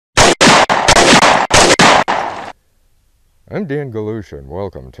I'm Dan Galusha, and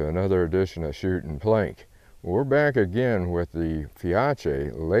welcome to another edition of Shootin' Plink. We're back again with the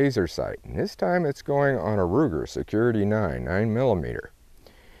Feyachi Laser Sight, and this time it's going on a Ruger Security9 9mm.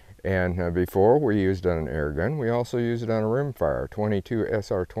 And before we used it on an air gun, we also used it on a rimfire 22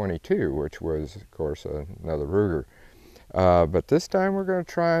 SR22, which was, of course, another Ruger. But this time we're going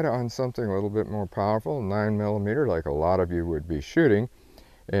to try it on something a little bit more powerful, 9mm, like a lot of you would be shooting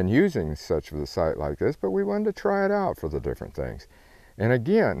and using such a sight like this, but we wanted to try it out for the different things. And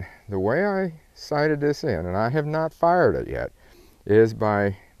again, the way I sighted this in, and I have not fired it yet, is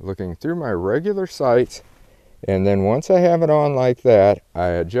by looking through my regular sights, and then once I have it on like that, I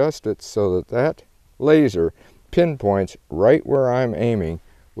adjust it so that that laser pinpoints right where I'm aiming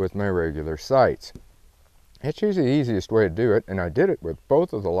with my regular sights. That's usually the easiest way to do it, and I did it with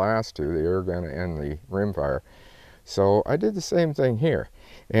both of the last two, the air gun and the rimfire. So I did the same thing here.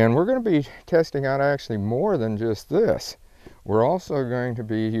 And we're going to be testing out actually more than just this. We're also going to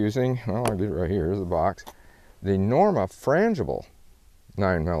be using, well, I did it right here, here's the box, the Norma frangible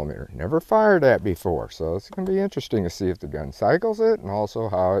 9mm. Never fired that before, so it's going to be interesting to see if the gun cycles it and also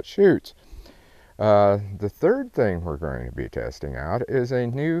how it shoots. The third thing we're going to be testing out is a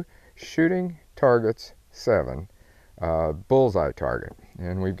new Shooting Targets 7 bullseye target.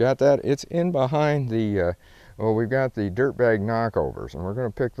 And we've got that, it's in behind the well, we've got the dirtbag knockovers, and we're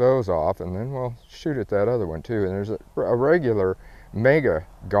going to pick those off, and then we'll shoot at that other one too. And there's a regular mega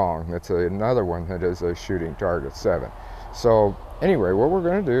gong that's another one that is a Shooting Target 7. So anyway, what we're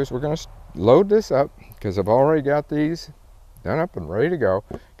going to do is we're going to load this up, because I've already got these done up and ready to go.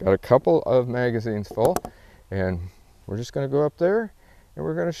 Got a couple of magazines full, and we're just going to go up there and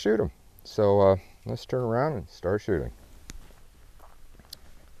we're going to shoot them. So let's turn around and start shooting.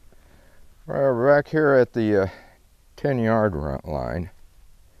 All right, we're back here at the 10-yard line,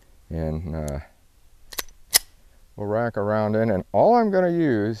 and we'll rack around in, and all I'm going to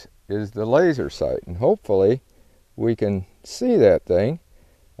use is the laser sight, and hopefully we can see that thing.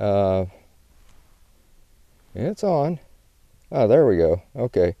 It's on. Oh, there we go.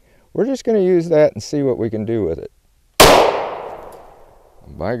 Okay, we're just going to use that and see what we can do with it.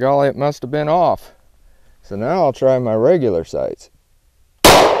 By golly, it must have been off. So now I'll try my regular sights.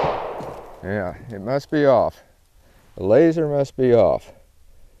 Yeah, it must be off. The laser must be off.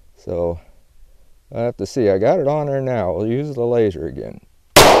 So I'll have to see. I got it on there now. We'll use the laser again.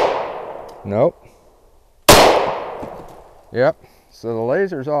 Nope. Yep, so the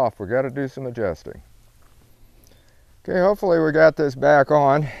laser's off. We got to do some adjusting. Okay, hopefully we got this back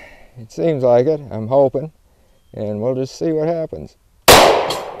on. It seems like it, I'm hoping. And we'll just see what happens.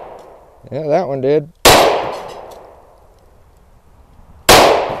 Yeah, that one did.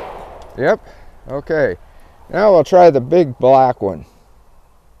 Yep, okay. Now we'll try the big black one.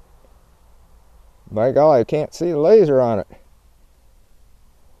 By golly, I can't see the laser on it.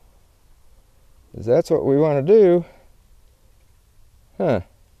 Because that's what we want to do. Huh.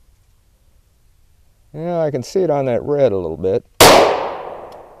 Yeah, I can see it on that red a little bit.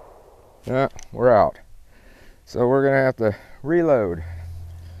 Yeah, we're out. So we're going to have to reload.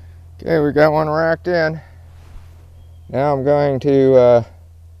 Okay, we got one racked in. Now I'm going to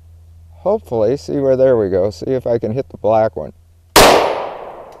hopefully see where, there we go, see if I can hit the black one.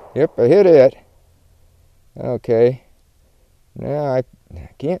 Yep, I hit it. Okay. Now I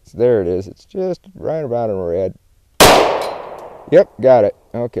can't, there it is. It's just right about in red. Yep, got it.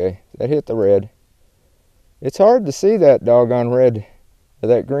 Okay, that hit the red. It's hard to see that doggone red, or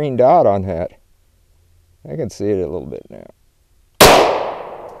that green dot on that. I can see it a little bit now.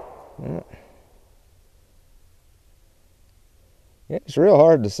 Yeah, it's real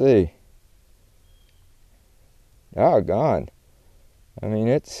hard to see. Doggone. I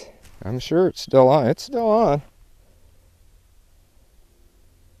mean, I'm sure it's still on. It's still on.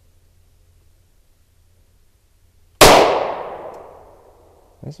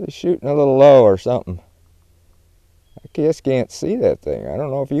 Must be shooting a little low or something. I just can't see that thing. I don't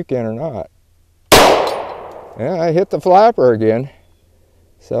know if you can or not. Yeah, I hit the flapper again.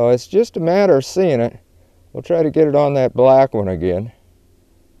 So it's just a matter of seeing it. We'll try to get it on that black one again.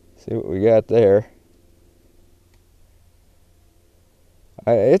 See what we got there.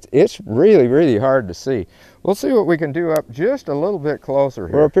 It's really, really hard to see. We'll see what we can do up just a little bit closer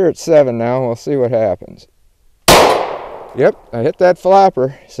here. We're up here at 7 now. We'll see what happens. Yep, I hit that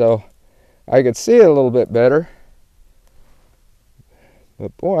flapper, so I could see it a little bit better.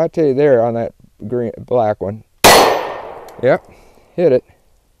 But boy, I tell you, there on that black one. Yep, hit it.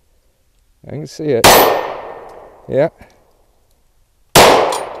 I can see it. Yep.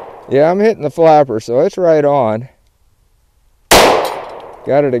 Yeah, I'm hitting the flapper, so it's right on.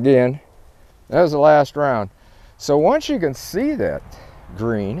 Got it again. That was the last round. So once you can see that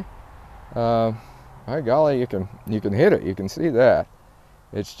green, by golly, you can hit it. You can see that.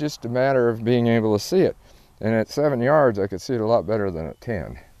 It's just a matter of being able to see it. And at 7 yards, I could see it a lot better than at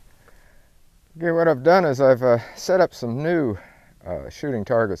 10. Okay, what I've done is I've set up some new shooting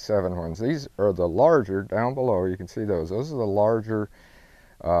target 7 ones. These are the larger, down below, you can see those. Those are the larger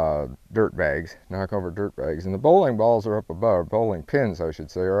dirt bags, knockover dirt bags. And the bowling balls are up above, bowling pins, I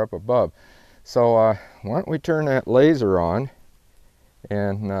should say, are up above. So why don't we turn that laser on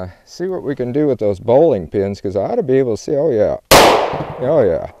and see what we can do with those bowling pins, because I ought to be able to see. Oh yeah, oh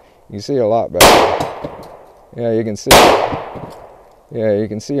yeah, you can see a lot better. Yeah, you can see. Yeah, you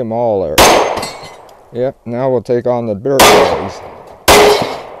can see them all there. Yep, now we'll take on the dirt bags.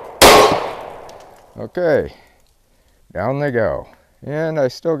 Okay, down they go. And I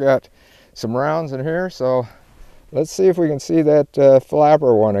still got some rounds in here, so let's see if we can see that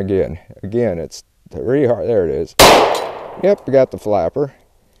flapper one again. Again, it's pretty hard. There it is. Yep, we got the flapper.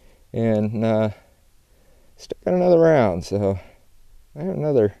 And still got another round, so I have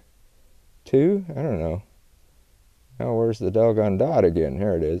another 2. I don't know. Now where's the doggone dot again?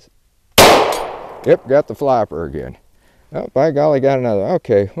 There it is. Yep, got the flapper again. Oh, by golly, got another.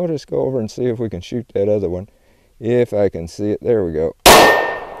 Okay, we'll just go over and see if we can shoot that other one. If I can see it. There we go.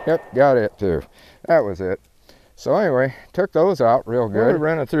 Yep, got it too. That was it. So anyway, took those out real good.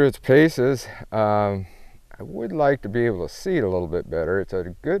 Ran it through its paces. I would like to be able to see it a little bit better. It's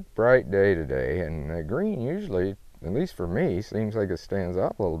a good bright day today, and green usually, at least for me, seems like it stands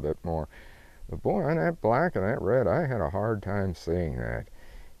out a little bit more. But boy, on that black and that red, I had a hard time seeing that.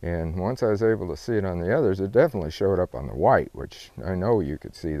 And once I was able to see it on the others, it definitely showed up on the white, which I know you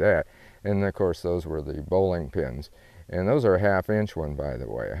could see that. And of course, those were the bowling pins. And those are a 1/2 inch one, by the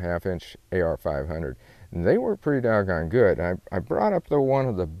way, a 1/2 inch AR 500. And they were pretty doggone good. I brought up one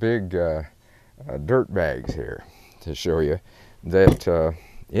of the big dirt bags here to show you that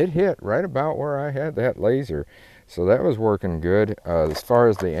it hit right about where I had that laser. So that was working good. As far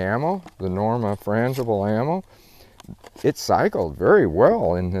as the ammo, the Norma frangible ammo, it cycled very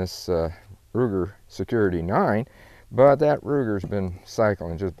well in this Ruger Security9, but that Ruger's been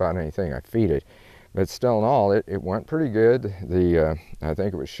cycling just about anything I feed it. But still in all, it went pretty good. I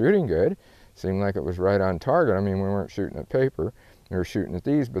think it was shooting good. Seemed like it was right on target. I mean, we weren't shooting at paper, we were shooting at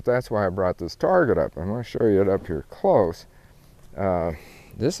these, but that's why I brought this target up. I'm going to show you it up here close.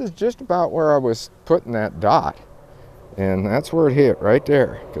 This is just about where I was putting that dot, and that's where it hit, right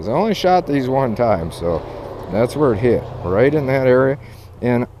there, because I only shot these one time, so that's where it hit, right in that area.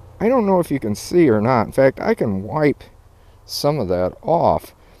 And I don't know if you can see or not. In fact, I can wipe some of that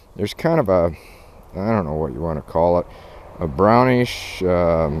off. There's kind of a, I don't know what you want to call it, a brownish,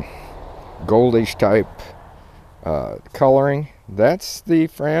 goldish type coloring. That's the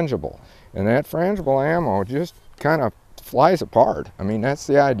frangible, and that frangible ammo just kind of flies apart. I mean, that's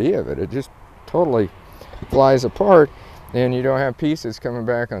the idea of it. It just totally flies apart, and you don't have pieces coming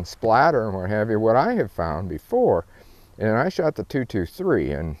back on splatter and what have you. What I have found before, and I shot the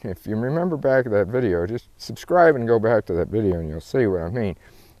 223, and if you remember back to that video, just subscribe and go back to that video and you'll see what I mean.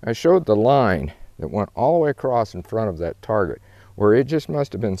 I showed the line that went all the way across in front of that target, where it just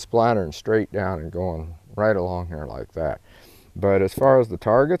must have been splattering straight down and going right along there like that. But as far as the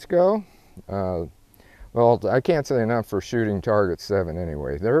targets go, well, I can't say enough for shooting Target 7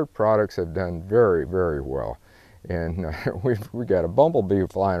 anyway. Their products have done very, very well. And we got a bumblebee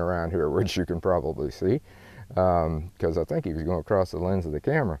flying around here, which you can probably see, because I think he was going across the lens of the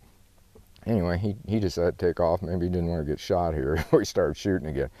camera. Anyway, he decided to take off. Maybe he didn't want to get shot here. We started shooting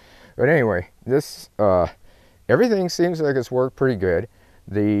again. But anyway, this everything seems like it's worked pretty good.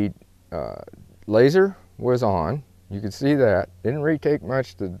 The laser was on. You could see that. Didn't really take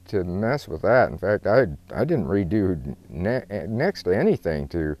much to mess with that. In fact, I didn't redo next to anything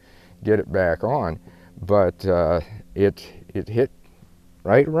to get it back on. But it hit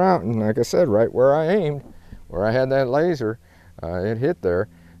right around, and like I said, right where I aimed, where I had that laser, it hit there.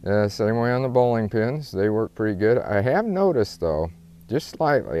 Same way on the bowling pins, they work pretty good. I have noticed though, just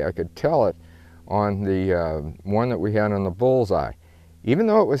slightly, I could tell it on the one that we had on the bullseye. Even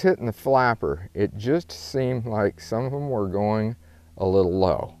though it was hitting the flapper, it just seemed like some of them were going a little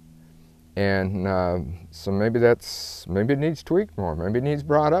low. And so maybe it needs tweaked more, maybe it needs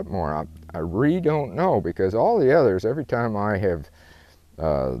brought up more. I really don't know, because all the others, every time I have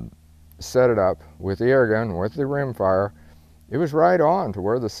set it up with the air gun, with the rimfire, it was right on to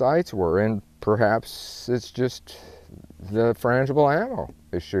where the sights were. And perhaps it's just the frangible ammo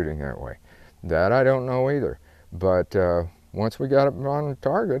is shooting that way. That I don't know either. But once we got it on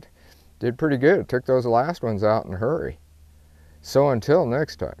target, did pretty good. It took those last ones out in a hurry. So until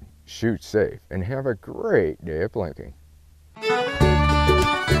next time, shoot safe, and have a great day of plinking.